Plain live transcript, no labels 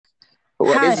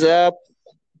What is Hi. up?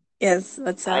 Yes,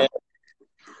 what's I, up?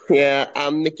 yeah,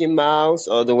 I'm Mickey Mouse,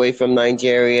 all the way from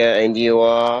Nigeria, and you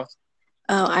are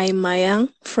I'm Mayang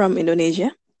from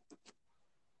Indonesia.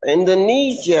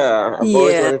 Indonesia. I've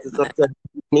always Yeah. wanted to talk to an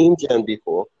Indonesian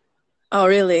before. Oh,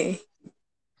 really?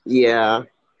 Yeah.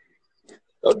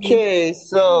 Okay. Okay,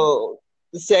 so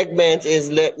the segment is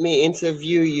let me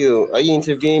interview you. Are you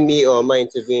interviewing me or am I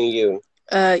interviewing you?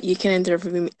 You can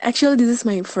interview me. Actually, this is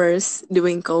my first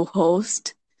doing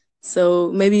co-host,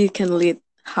 so maybe you can lead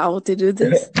how to do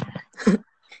this.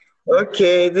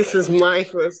 Okay, this is my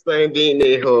first time being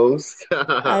a host.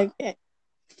 Okay.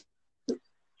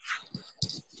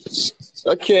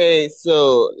 Okay,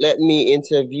 so let me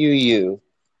interview you.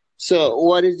 So,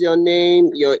 what is your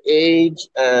name, your age,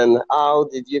 and how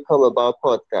did you come about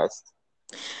podcast?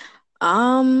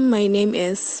 My name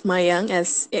is Mayang.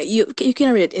 As you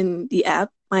can read in the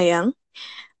app, Mayang.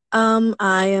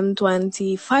 I am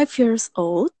 25 years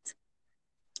old,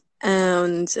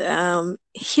 and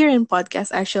here in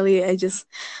podcast, actually, I just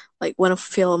like want to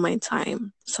fill my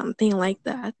time, something like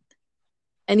that.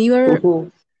 And you're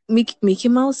Mickey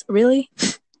Mouse, really?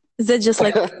 Is that just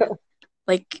like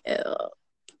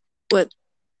what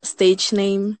stage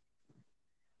name?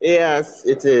 Yes,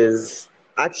 it is.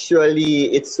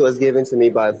 Actually, it was given to me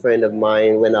by a friend of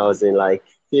mine when I was in like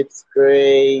fifth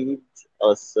grade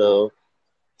or so.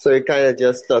 So it kind of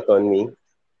just stuck on me.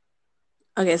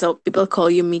 Okay, so people call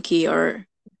you Mickey or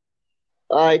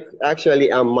I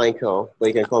actually am Michael, but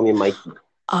you can call me Mikey.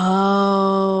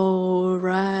 oh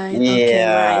right, okay,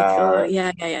 Michael.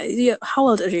 Yeah. Yeah. How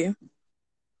old are you?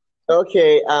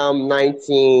 Okay, I'm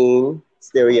 19,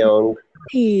 still young.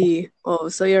 Hey, oh,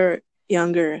 so you're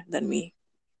younger than me.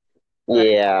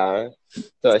 Yeah.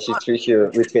 So I should treat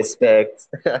you with respect.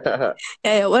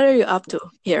 Yeah. What are you up to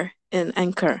here in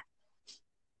Anchor?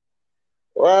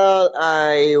 Well,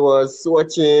 I was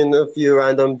watching a few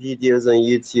random videos on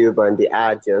YouTube and the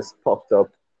ad just popped up.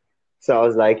 So I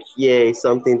was like, yay,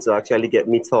 something to actually get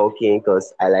me talking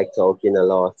because I like talking a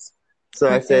lot. So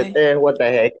I said, Okay. what the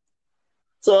heck?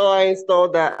 So I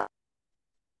installed that.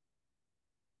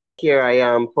 Here I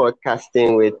am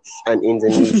podcasting with an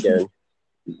Indonesian.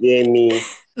 Yay, me.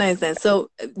 Nice then. So,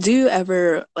 do you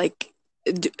ever like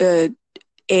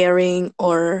airing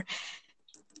or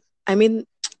I mean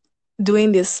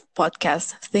doing this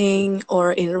podcast thing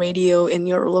or in radio in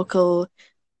your local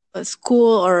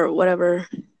school or whatever,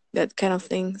 that kind of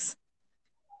things?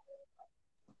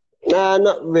 Nah,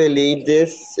 not really.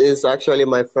 This is actually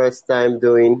my first time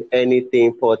doing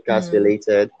anything podcast Mm.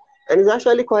 related. And it's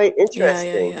actually quite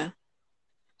interesting Yeah.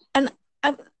 And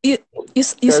uh, you you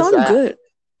because sound good,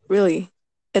 really.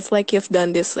 It's like you've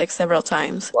done this like several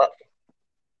times. well,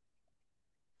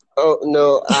 oh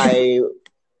no,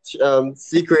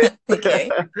 secret. Okay.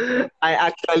 I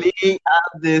actually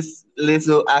have this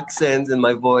little accent in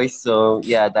my voice, so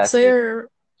yeah, So that's it. you're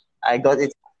I got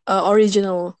it.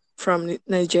 original from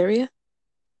Nigeria?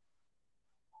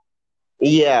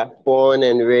 Yeah, born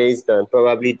and raised and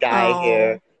probably die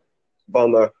here. Oh,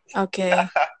 Bummer. okay.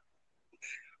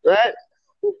 Right?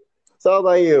 So how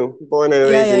about you? Born and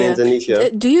raised in Yeah. Indonesia.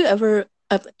 Do you ever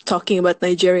talking about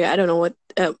Nigeria? I don't know what.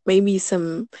 Maybe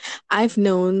some. I've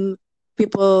known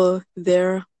people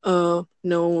there.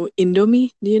 Know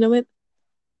Indomie. Do you know it?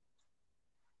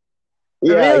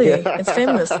 Yeah, Really, it's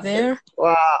famous yeah. there.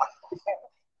 Wow.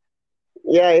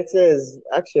 Yeah, it is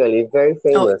actually very Oh,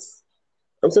 famous.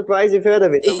 I'm surprised you've heard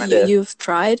of it over there. you've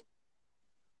tried?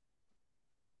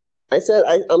 I said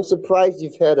I'm surprised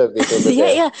you've heard of it over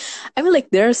there. Yeah. I mean, like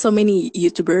there are so many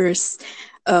YouTubers.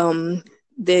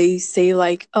 They say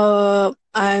like, I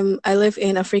live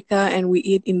in Africa and we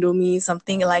eat Indomie,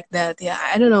 something like that. Yeah,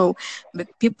 I don't know, but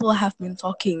people have been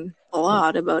talking a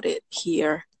lot about it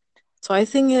here. So I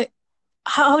think,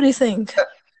 how do you think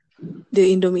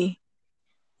the Indomie?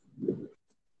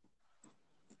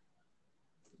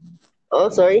 Oh,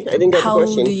 sorry, I didn't get the How do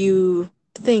question. you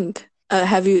think?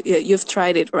 Have you you've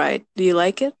tried it, right? Do you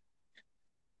like it?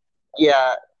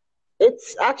 Yeah,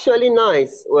 it's actually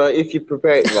nice. Well, if you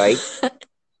prepare it right. Some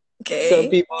Okay.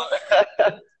 people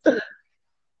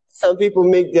some people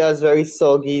make theirs very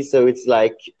soggy, so it's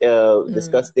like Mm.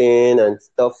 disgusting and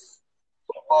stuff.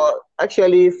 But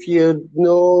actually, if you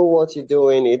know what you're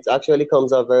doing, it actually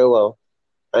comes out very well,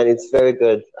 and it's very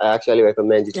good. I actually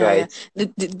recommend you try Yeah.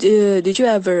 it. Did you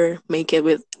ever make it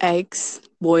with eggs,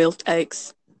 boiled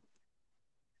eggs?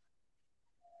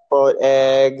 Boiled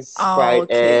eggs, Oh, fried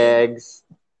okay. eggs,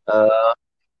 uh,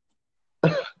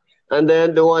 and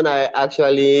then the one I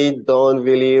actually don't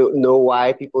really know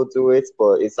why people do it,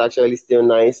 but it's actually still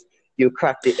nice. You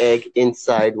crack the egg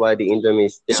inside while the indomie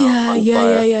is still on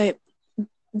fire. Yeah.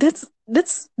 That's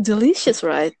That's delicious,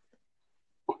 right?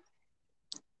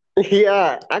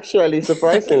 Yeah, actually, Okay.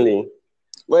 surprisingly.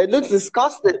 But it looks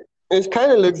disgusting. It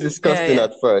kind of looks Yeah, disgusting yeah,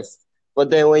 at first. But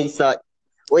then when you start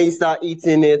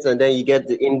eating it and then you get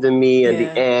the indomie and the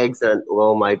yeah. eggs and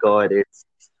oh my God,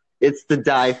 it's to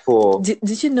die for.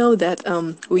 Did you know that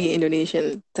we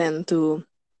Indonesian tend to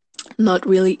not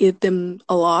really eat them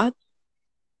a lot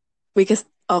because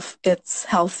of its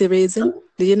healthy reason?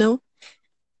 Did you know?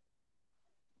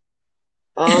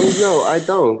 No, I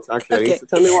don't actually. Okay, So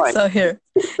tell me why. so here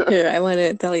I want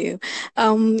to tell you.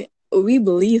 Um, we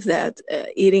believe that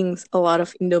eating a lot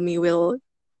of Indomie will,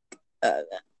 uh,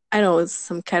 I know, it's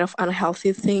some kind of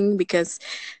unhealthy thing because,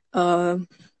 uh,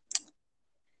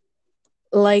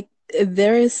 like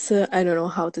there is, I don't know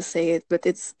how to say it, but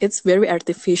it's very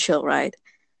artificial, right?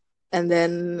 And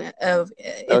then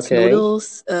it's Okay.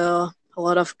 noodles, a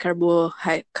lot of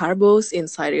carbos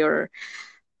inside your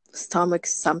stomach.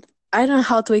 Some I don't know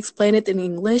how to explain it in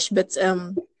English, but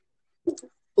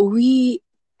we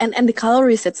and the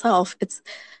calories itself, it's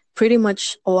pretty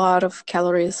much a lot of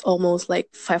calories, almost like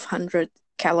 500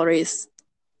 calories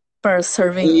per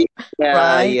serving, Yeah,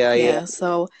 right? yeah, yeah, Yeah.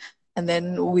 So, and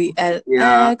then we add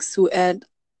yeah. eggs, we add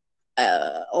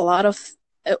a lot of,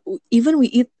 even we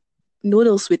eat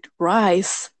noodles with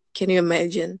rice. Can you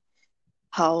imagine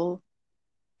how?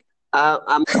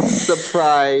 I'm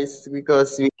surprised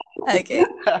because we Okay.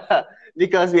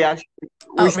 because we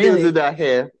Oh, still do really? that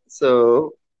here.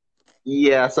 So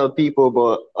yeah, some people,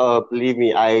 but believe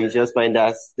me, I just find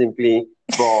that simply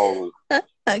wrong.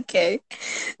 Okay.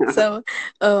 So,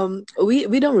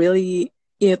 we don't really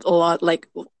eat a lot, like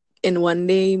in one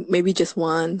day, maybe just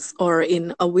once, or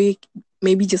in a week,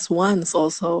 maybe just once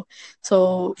also.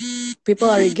 So people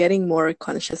are getting more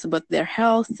conscious about their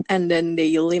health, and then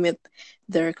they limit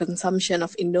their consumption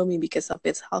of Indomie because of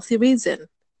its healthy reason.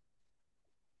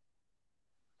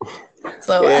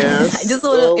 So I just Yes.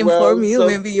 want to Oh inform well, you, so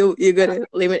maybe you gotta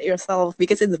limit yourself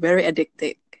because it's very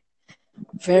addicting,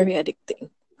 very addicting.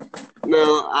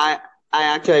 no, I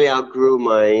actually outgrew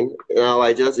mine. Now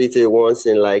I just eat it once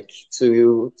in like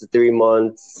 2 to 3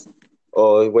 months,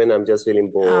 or when I'm just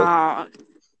feeling bored. Ah,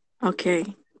 okay.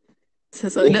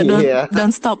 So Yeah.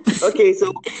 don't stop. Okay,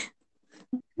 so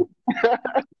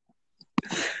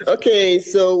okay,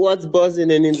 so what's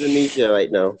buzzing in Indonesia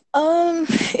right now?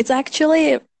 It's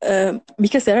actually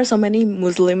because there are so many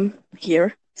Muslim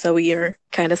here, so we are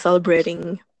kind of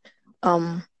celebrating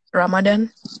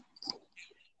Ramadan.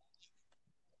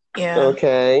 Yeah,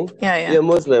 Okay, yeah, yeah, you're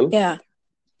Muslim. yeah,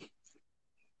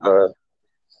 Uh,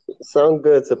 sound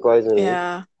good, surprisingly.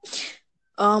 yeah.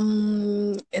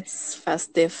 It's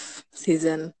festive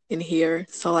season in here,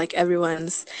 so like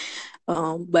everyone's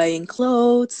buying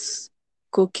clothes,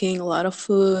 cooking a lot of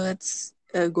foods,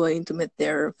 going to meet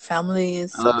their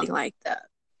families, Uh, something like that.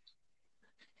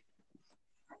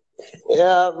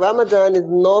 yeah, Ramadan is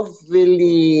not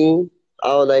really,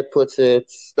 how would I put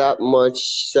it, that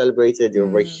much celebrated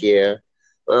over Mm, here.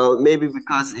 Well, maybe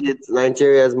because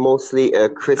Nigeria is mostly a I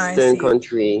Christian see.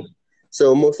 country,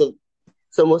 so most of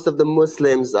the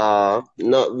Muslims are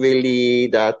not really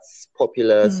that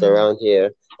popular Mm, around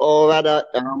here, or rather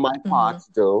around my part mm,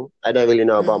 though. I don't really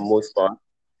know about mm, most parts.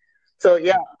 So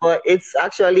yeah, but it's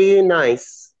actually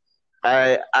nice.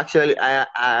 I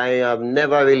have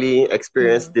never really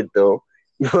experienced mm. it though,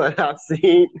 but I've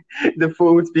seen the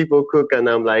foods people cook, and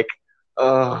I'm like,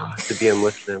 oh, to be a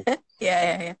Muslim. Yeah,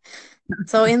 yeah, yeah.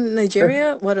 So in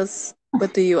Nigeria, what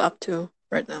do you up to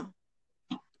right now?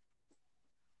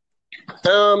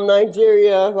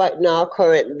 Nigeria right now,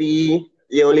 currently,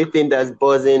 the only thing that's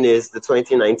buzzing is the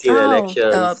 2019 Oh,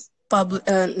 elections.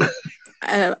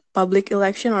 public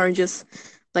election or just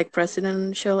like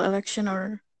presidential election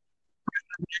or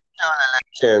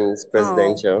Elections, oh,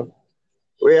 presidential.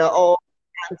 We are all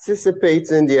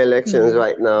anticipating the elections mm,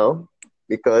 right now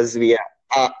because we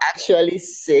are actually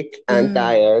sick and mm,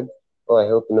 tired. Oh, I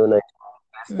hope no one is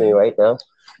listening mm, right now.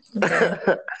 okay,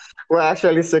 We're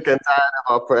actually sick and tired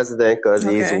of our president because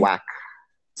he's okay. whack.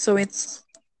 So it's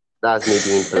That's me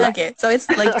being polite. okay. So it's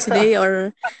like today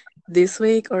or this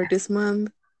week or this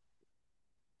month.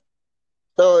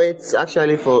 So it's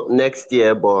actually for next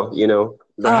year, but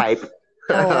the Oh, hype.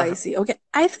 oh, I see. Okay,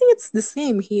 I think it's the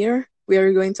same here. We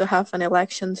are going to have an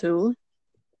election too.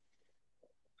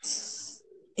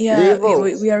 Do you Yeah,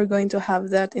 vote? we are going to have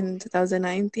that in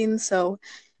 2019. So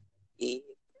i-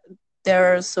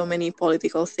 there are so many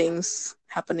political things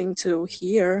happening too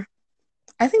here.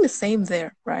 I think the same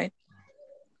there, right?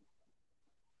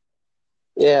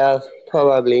 Yeah,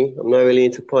 probably. I'm not really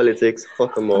into politics.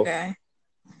 Fuck them all. Okay.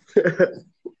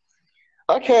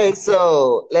 Okay,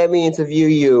 so let me interview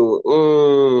you.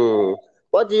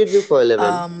 What do you do for a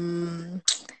living?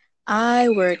 I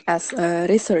work as a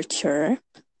researcher,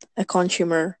 a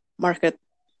consumer market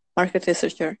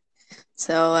researcher.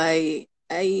 So I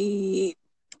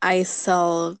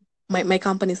sell my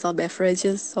company sell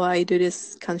beverages, so I do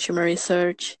this consumer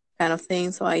research kind of thing.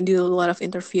 So I do a lot of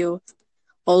interviews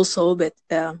also with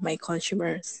my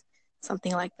consumers,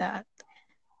 something like that.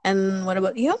 And what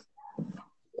about you?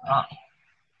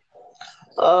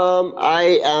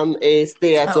 I am a Oh,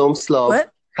 stay-at-home slob.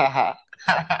 what? Haha.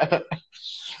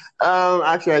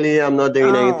 Actually, I'm not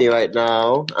doing Oh, anything right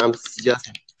now.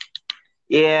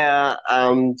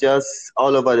 I'm just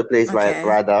all over the place, right? okay,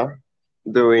 Rather,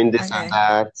 doing this and okay.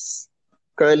 that.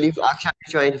 Currently, actually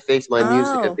trying to face my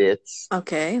music a Oh, bit.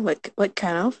 okay. What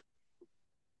kind of?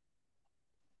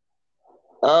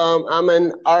 I'm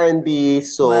an R&B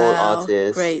soul Wow,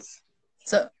 great. artist,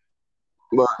 So,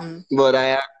 but mm, but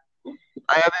I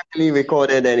haven't really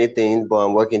recorded anything, but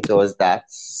I'm working towards that.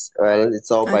 Well,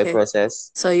 it's all by okay.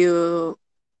 process. So you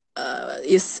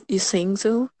sing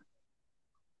too?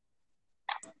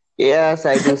 Yes,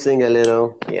 I do sing a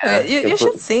little. Yeah, Okay, you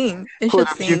should sing. You put should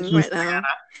a few sing keys right now.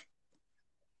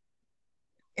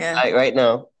 Yeah. like right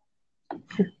now.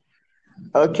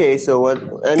 Okay, so what?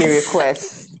 Any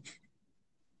requests?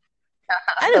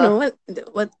 I don't know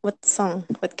what song,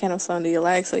 what kind of song do you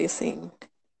like? So you sing.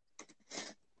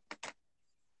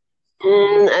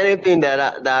 Anything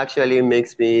that actually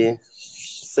makes me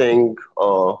sing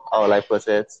or how will I put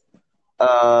it?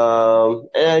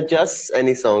 Just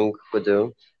any song would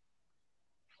do.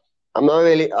 I'm not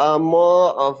really. I'm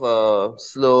more of a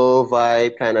slow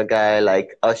vibe kind of guy,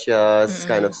 like Usher's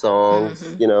kind of Mm-mm. songs,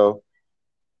 Mm-hmm.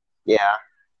 Yeah.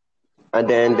 And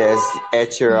then there's Ed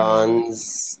Mm.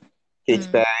 Sheeran's, Katy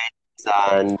Mm. Perry's,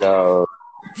 and a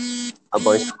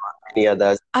bunch of many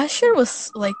others. Usher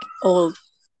was like old.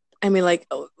 I mean, like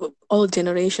old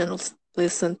generations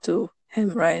listen to him,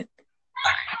 right?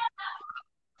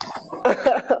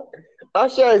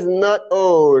 Usher is not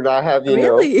old, I have you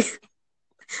know. Really?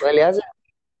 Well, he hasn't.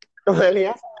 Well, he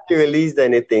hasn't really released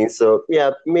anything, so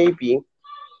yeah, maybe.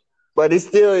 But it's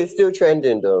still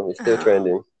trending though. It's still Oh,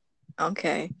 trending.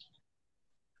 okay.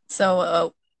 So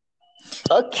I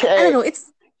don't Okay. know.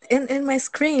 It's in my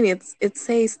screen. It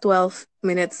says 12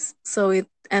 minutes. So it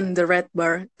and the red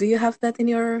bar. Do you have that in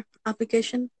your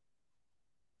application?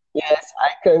 Yes,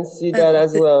 I can see Uh, that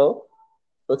as the, well.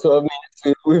 For 12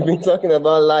 minutes, we've been talking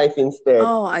about life instead.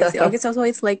 oh, I see. Okay, so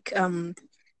it's like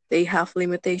they have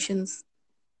limitations,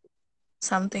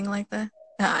 something like that.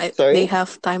 They Sorry?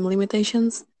 have time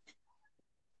limitations.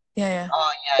 Yeah, yeah,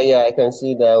 Oh, yeah, I can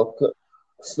see that.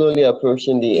 Slowly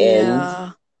approaching the end.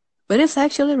 yeah. But it's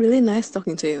actually really nice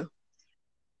talking to you.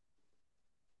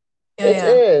 Yeah, It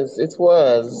yeah, is, it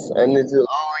was, and it will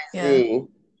always yeah. be.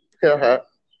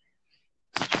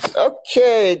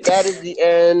 Okay, that is the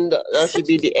end. That should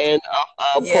be the end of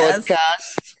our Yes,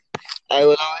 podcast. I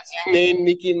will always remain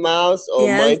Mickey Mouse or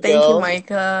yes. Thank you, Michael.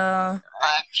 Michael.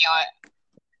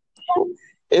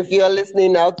 If you're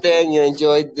listening out there and you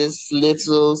enjoyed this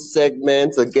little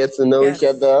segment or get to know each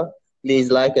Yes, other, please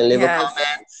like and leave a yes,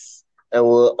 comment, and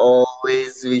we'll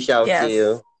always reach out to yes,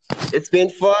 you. It's been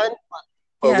fun,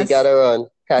 but we yes. gotta run.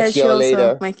 Catch Catch you y'all also,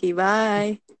 later. Mikey.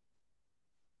 Bye.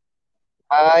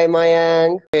 Hi,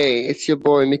 Mayang. Hey, it's your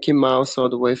boy Mickey Mouse all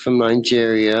the way from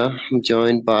Nigeria. I'm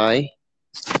joined by.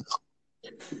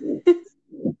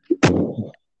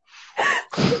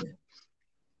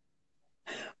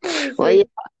 What is Why you it?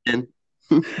 laughing?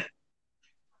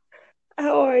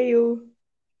 How are you?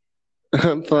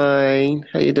 I'm fine.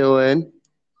 How you doing?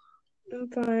 I'm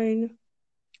fine.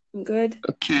 I'm good.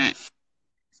 Okay.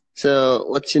 So,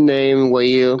 what's your name? Where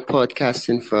you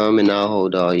podcasting from, and how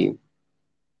old are you?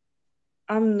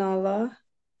 I'm Nala.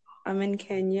 I'm in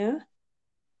Kenya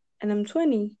and I'm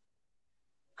 20.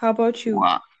 How about you?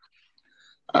 Wow.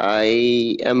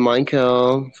 I am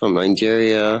Michael from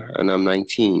Nigeria, and I'm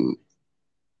 19.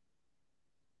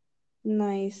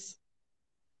 Nice.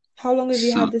 How long have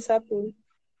you So, had this apple?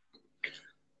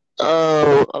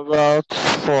 about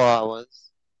 4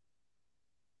 hours.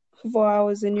 For 4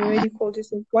 hours and you already called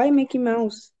yourself. Why Mickey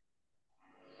Mouse?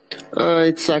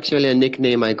 It's actually a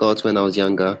nickname I got when I was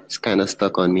younger. It's kind of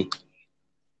stuck on me.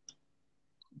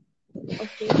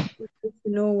 Okay, it's good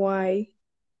to know why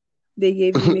they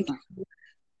gave you Mickey.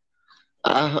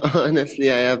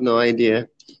 Honestly, I have no idea.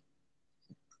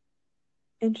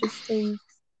 Interesting.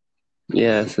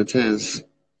 Yes, it is.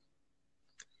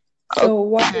 So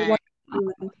Okay. why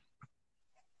England?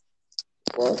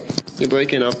 What? You're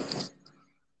breaking up.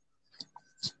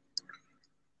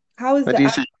 How is What do the you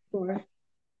app say? store?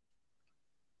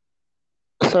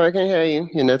 Sorry, I can't hear you.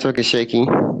 Your network is shaky.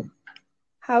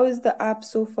 How is the app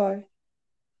so far?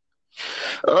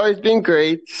 Oh, it's been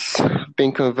great.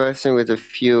 Been conversing with a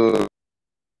few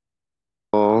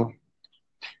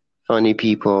funny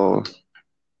people.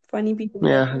 Funny people. What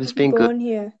Yeah, kind it's of been people good. on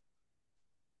here?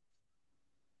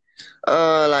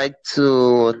 Like 2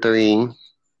 or 3.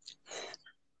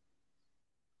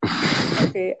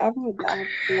 Okay, I've had the app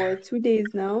for 2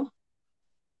 days now.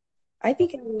 I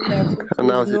think everyone that I've talked to And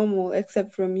is how's it? normal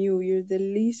except from you. You're the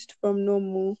least from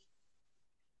normal.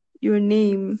 Your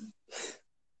name.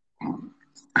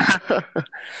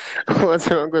 What's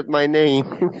wrong with my name?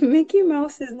 Mickey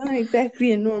Mouse is not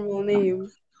exactly a normal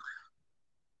name.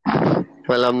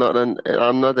 Well,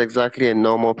 I'm not exactly a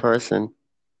normal person.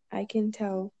 I can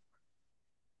tell.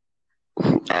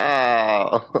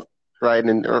 Ah, right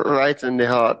in the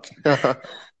heart.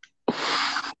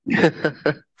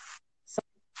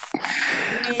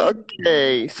 Anyway,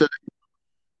 Okay, so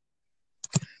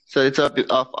the topic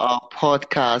of our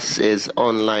podcast is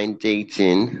online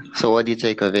dating. So what do you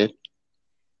take of it?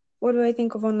 what do I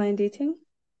think of online dating?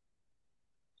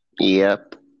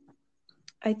 Yep.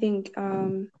 I think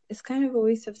it's kind of a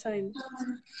waste of time.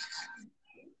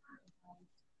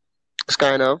 It's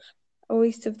kind of. A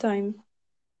waste of time.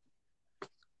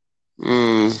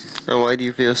 And why do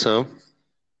you feel so?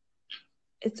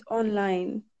 It's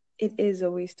online. It is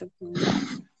a waste of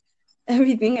time.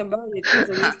 Everything about it is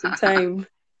a waste of time.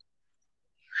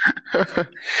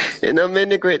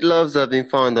 Many great loves have been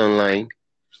found online.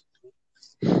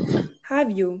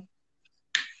 Have you?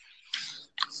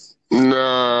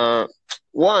 No,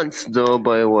 once though,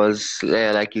 but it was,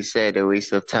 like you said, a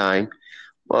waste of time.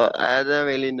 Well, I don't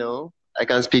really know. I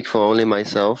can speak for only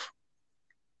myself.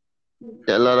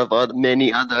 There are a lot of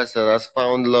many others that has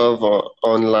found love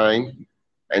online,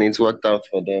 and it's worked out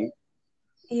for them.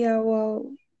 Yeah,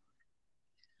 well,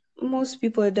 most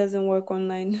people it doesn't work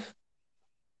online.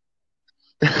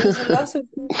 There's a lot of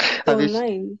people Have you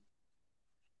online.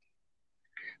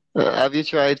 have you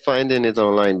tried finding it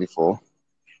online before?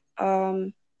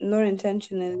 Not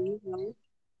intentionally, no.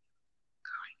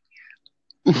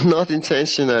 Not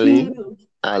intentionally. No.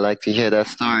 I like to hear that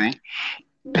story.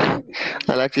 No.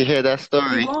 I like to hear that You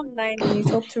story. go online and you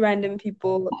talk to random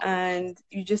people and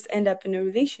you just end up in a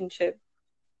relationship.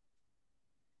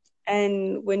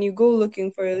 And when you go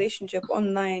looking for a relationship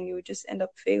online, you would just end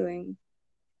up failing.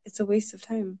 It's a waste of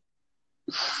time.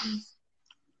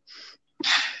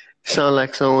 Sound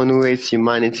like someone who hates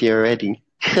humanity already.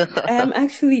 I'm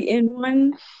actually in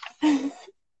one.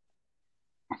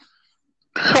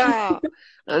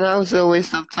 And that was a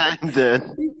waste of time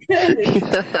then. Because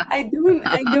I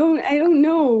don't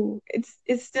know.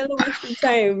 It's still a waste of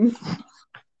time.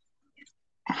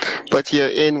 But you're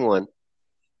in one.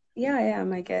 Yeah, I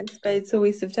am, I guess, but it's a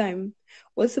waste of time.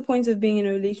 What's the point of being in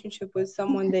a relationship with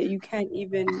someone that you can't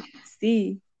even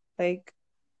see, like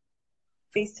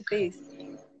face to face?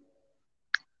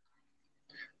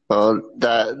 Well,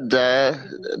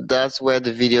 that's where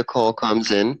the video call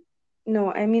comes in.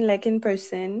 No, I mean like in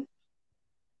person.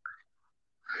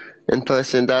 In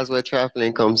person, that's where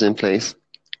traveling comes in place.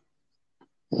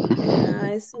 Nah,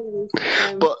 it's a waste of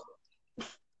time. But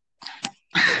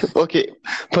okay,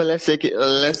 but let's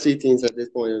see things at this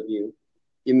point of view.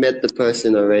 You met the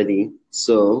person already,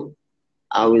 so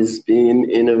I was being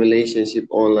in a relationship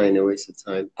online a waste of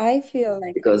time I feel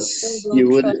like I still because you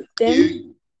don't trust wouldn't.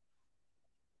 them.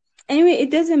 Anyway,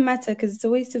 it doesn't matter because it's a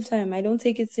waste of time. I don't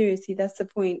take it seriously. That's the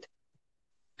point.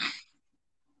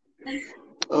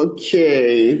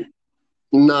 Okay.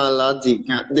 Nah, Lati,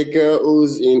 the girl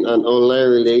who's in an online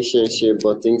relationship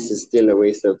but thinks it's still a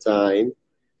waste of time.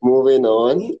 Moving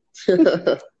on.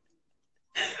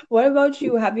 What about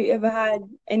you? Have you ever had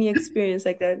any experience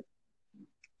like that?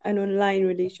 An online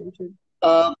relationship?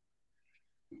 Um,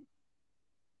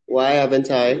 why haven't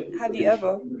I? Have you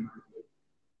ever?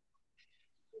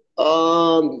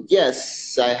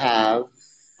 Yes, I have.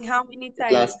 How many It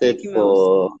times, lasted Mickey Mouse?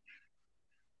 for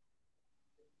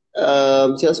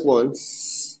just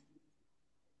once.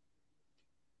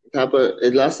 It happened.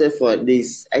 It lasted for at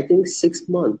least, I think, 6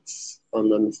 months, if I'm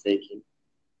not mistaken.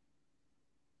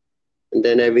 And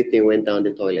then everything went down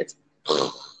the toilet,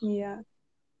 Yeah.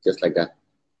 just like that.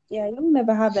 Yeah, you'll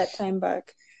never have that time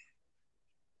back.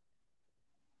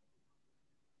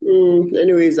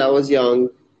 Anyways, I was young,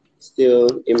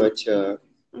 still immature.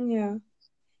 Yeah.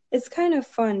 It's kind of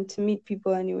fun to meet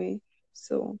people anyway.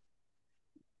 So,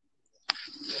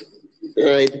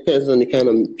 It depends on the kind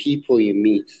of people you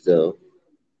meet, though.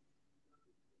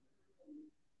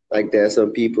 Like there are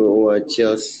some people who are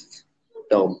just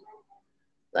dumb,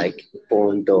 like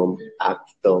born dumb,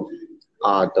 act dumb,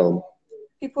 are dumb.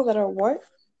 people that are what?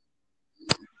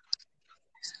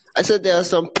 I said there are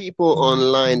some people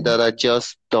online that are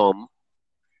just dumb.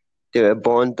 They were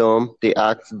born dumb, they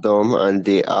act dumb, and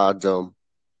they are dumb.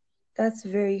 That's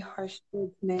very harsh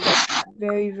judgment.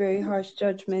 Very, very harsh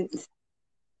judgment.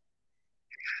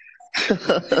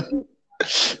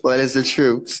 What is the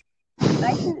truth?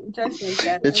 I can't judge like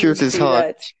that. The I would truth is say hard.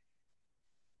 that.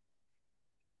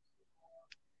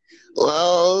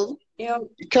 Well, You know,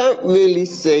 you can't really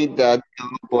say that,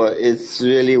 but it's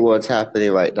really what's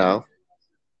happening right now.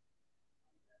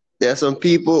 There are some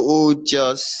people who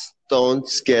just don't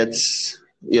get,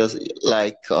 just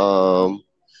like,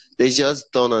 they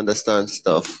just don't understand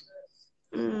stuff.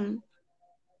 mm,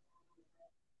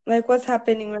 like what's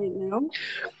happening right now?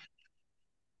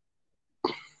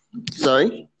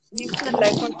 Sorry? You said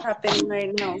like what's happening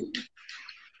right now.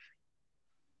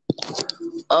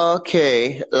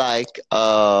 Okay, like,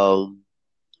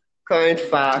 current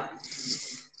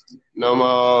facts,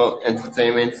 normal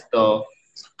entertainment stuff.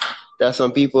 There are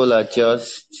some people that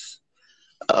just,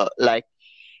 like,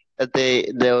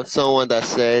 there was someone that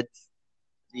said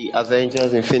the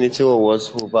Avengers Infinity War was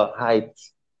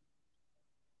overhyped.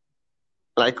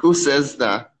 Like, who says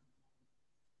that?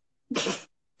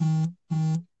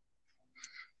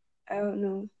 I don't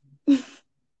know.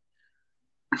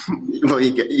 But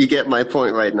you get my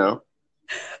point right now.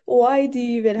 Why do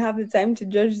you even have the time to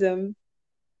judge them?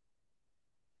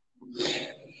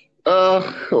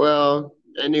 Well,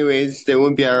 anyways, they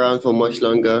won't be around for much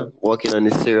longer, working on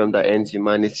a serum that ends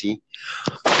humanity.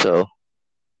 So,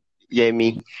 yeah,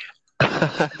 me.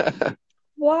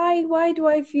 Why do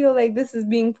I feel like this is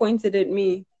being pointed at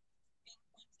me?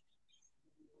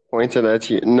 Pointing at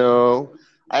you. No,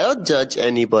 I don't judge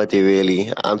anybody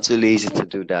really. I'm too lazy to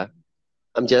do that.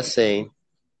 I'm just saying.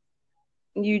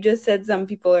 You just said some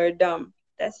people are dumb.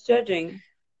 That's judging.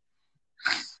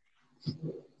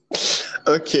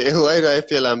 Okay, why do I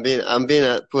feel I'm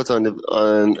being put on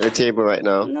a table right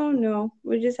now? No.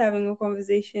 We're just having a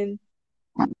conversation.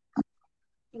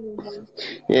 Mhm.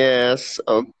 Yes.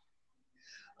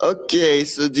 Okay,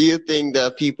 so do you think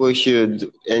that people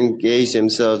should engage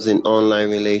themselves in online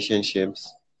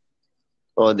relationships,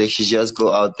 or they should just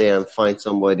go out there and find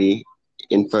somebody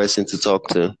in person to talk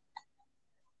to?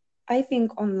 I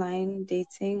think online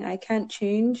dating, I can't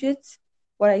change it.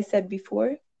 What I said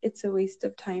before, it's a waste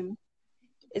of time.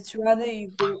 It's rather you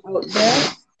go out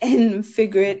there and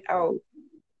figure it out.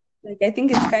 Like, I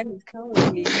think it's kind of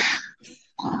cowardly.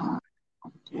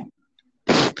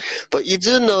 But you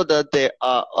do know that there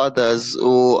are others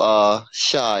who are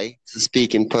shy to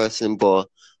speak in person, but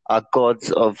are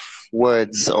gods of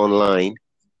words online.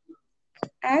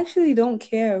 I actually don't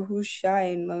care who's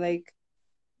shy, but like,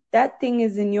 that thing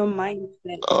is in your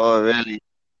mindset. Oh, really?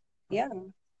 Yeah.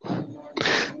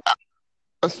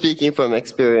 I'm speaking from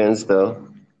experience though,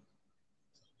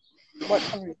 What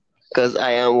part? because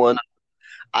I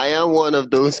am one of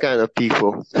those kind of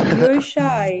people. You're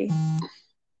shy.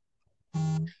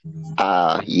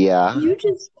 Yeah, You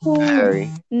just called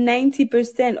very.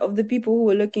 90% of the people who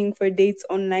are looking for dates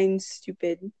online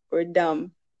stupid or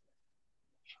dumb.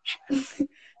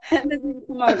 That doesn't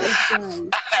come out as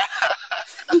shy.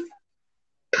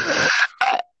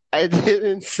 I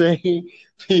didn't say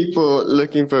people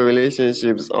looking for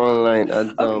relationships online are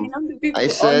Okay, dumb. not the I people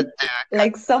said, on,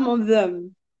 like some of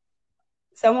them.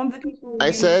 Some of the people I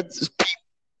you said,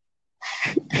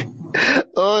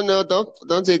 oh no,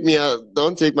 don't take me out,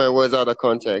 don't take my words out of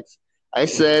context. I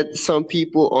said some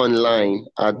people online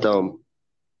are dumb,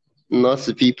 not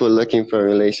the people looking for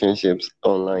relationships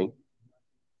online.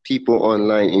 People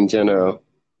online in general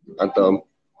are dumb.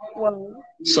 well,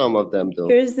 Some of them though.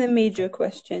 here's the major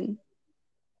question.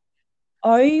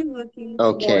 Are you looking for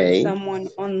Okay. someone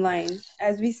online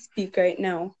as we speak right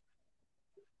now?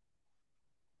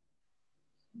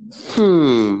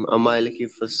 Am I looking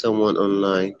for someone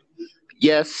online?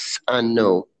 Yes and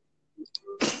no.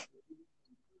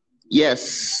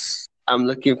 Yes, I'm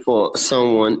looking for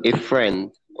someone, a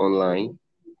friend online.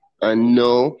 And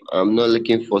no, I'm not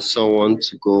looking for someone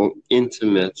to go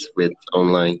intimate with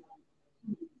online.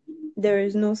 There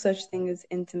is no such thing as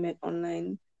intimate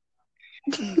online.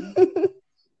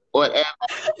 Whatever.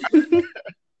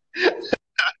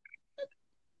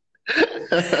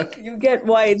 You get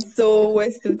why it's so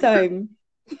waste of time.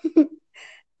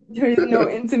 There is no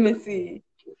intimacy.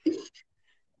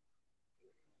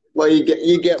 Well,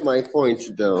 you get my point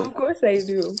though. Of course I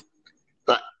do.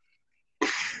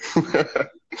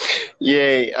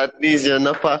 Yay, at least you're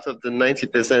not part of the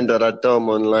 90% that are dumb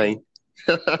online.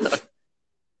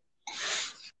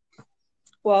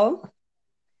 Well,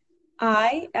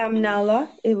 I am Nala.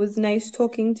 It was nice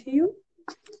talking to you.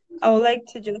 I would like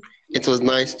to just, It was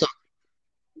nice talking.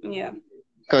 yeah.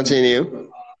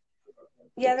 Continue.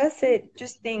 Yeah, that's it.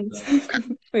 Just thanks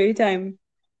for your time.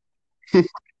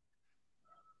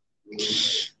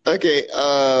 Okay.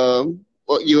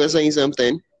 Well, you were saying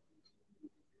something.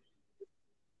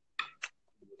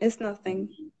 It's nothing.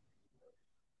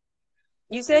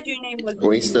 You said your name was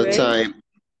Waste Mickey, of right? time.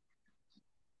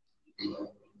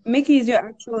 Mickey is your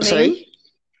actual name? Sorry,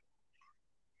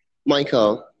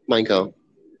 Michael. Michael.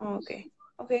 Oh, okay.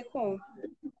 Okay, cool.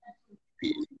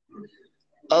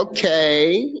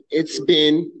 Okay, it's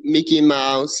been Mickey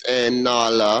Mouse and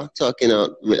Nala talking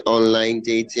out with online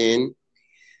dating,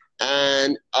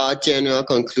 and our general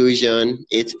conclusion: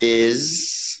 it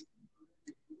is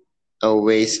a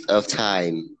waste of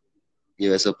time. You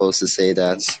were supposed to say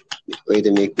that. Way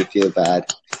to make me feel bad.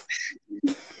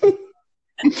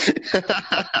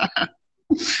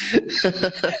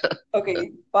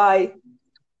 Okay, bye.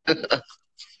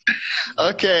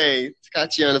 Okay,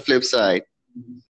 catch you on the flip side.